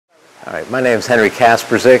All right, my name is Henry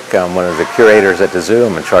Kacprzyk. I'm one of the curators at the zoo.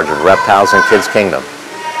 I'm in charge of reptiles in Kids Kingdom.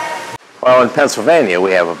 Well, in Pennsylvania, we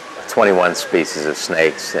have 21 species of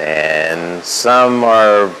snakes, and some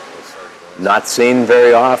are not seen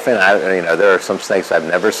very often. There are some snakes I've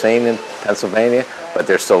never seen in Pennsylvania, but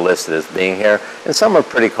they're still listed as being here, and some are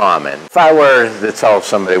pretty common. If I were to tell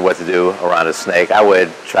somebody what to do around a snake, I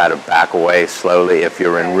would try to back away slowly if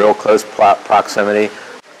you're in real close proximity.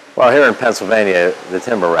 Well, here in Pennsylvania, the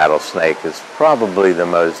timber rattlesnake is probably the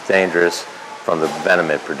most dangerous from the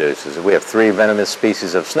venom it produces. We have 3 venomous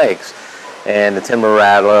species of snakes, and the timber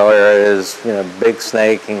rattler is, big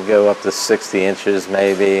snake, can go up to 60 inches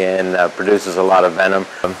maybe, and produces a lot of venom.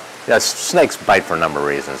 Snakes bite for a number of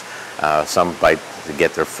reasons. Some bite to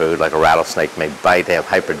get their food, like a rattlesnake may bite. They have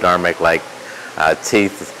hypodermic-like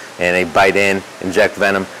teeth, and they bite in, inject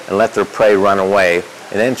venom, and let their prey run away,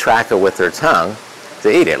 and then track it with their tongue to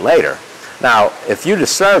eat it later. Now, if you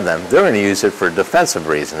disturb them, they're going to use it for defensive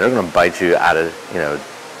reasons. They're going to bite you out of,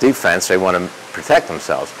 defense. They want to protect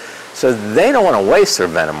themselves. So they don't want to waste their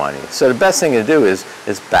venom on you. So the best thing to do is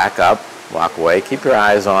back up, walk away, keep your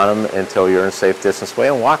eyes on them until you're in safe distance away,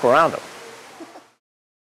 and walk around them.